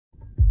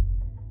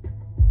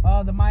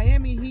the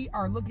Miami Heat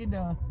are looking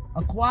to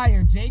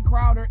acquire Jay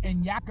Crowder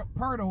and Jakob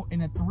Poeltl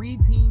in a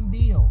 3-team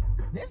deal.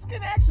 This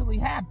can actually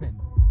happen.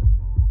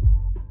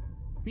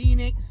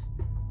 Phoenix,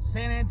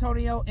 San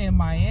Antonio, and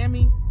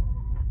Miami.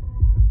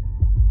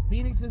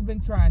 Phoenix has been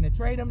trying to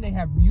trade them. They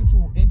have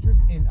mutual interest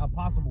in a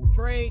possible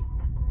trade.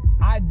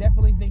 I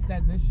definitely think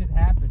that this should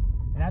happen.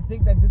 And I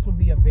think that this will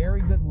be a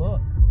very good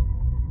look.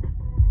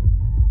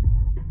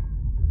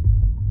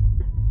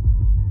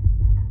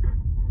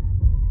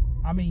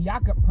 I mean,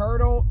 Jakob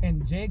Poeltl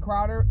and Jay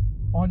Crowder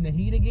on the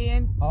Heat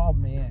again. Oh,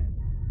 man.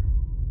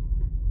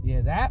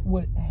 Yeah, that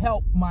would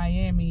help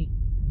Miami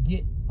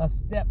get a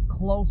step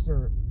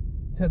closer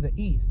to the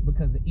East,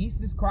 because the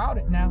East is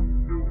crowded now.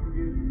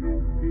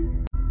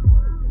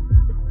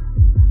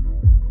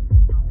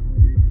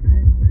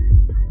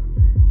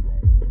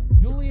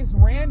 Julius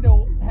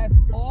Randle has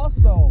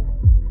also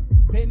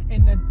been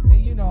in the,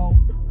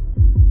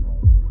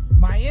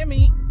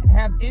 Miami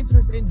have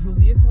interest in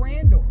Julius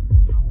Randle.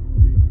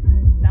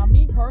 Now,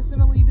 me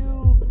personally,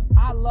 dude,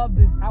 I love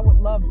this. I would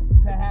love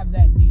to have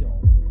that deal.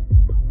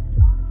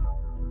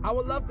 I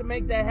would love to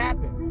make that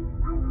happen.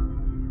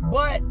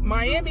 But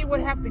Miami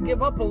would have to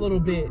give up a little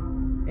bit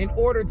in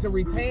order to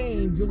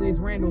retain Julius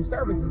Randle's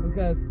services,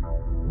 because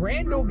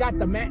Randle got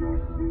the max.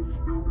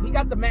 He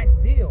got the max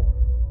deal.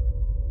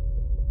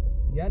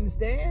 You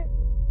understand?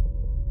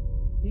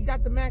 He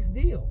got the max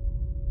deal.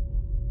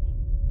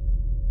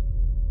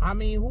 I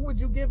mean, who would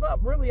you give up,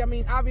 really? I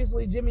mean,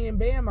 obviously, Jimmy and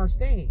Bam are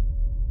staying.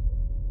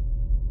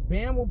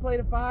 Bam will play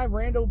the 5,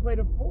 Randle will play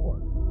the 4.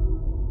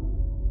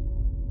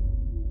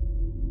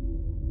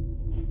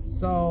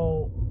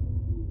 So,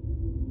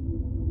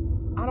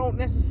 I don't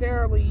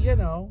necessarily,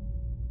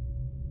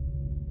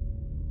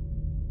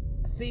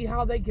 see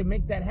how they can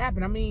make that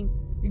happen. I mean,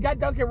 you got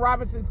Duncan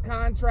Robinson's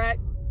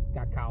contract,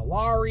 got Kyle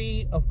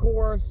Lowry, of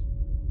course,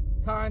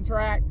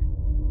 contract,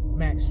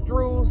 Max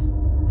Strus,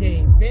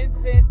 Gabe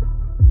Vincent,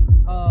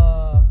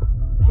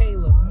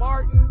 Caleb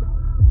Martin.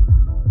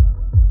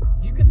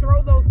 You can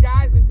throw those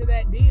guys into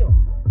that deal.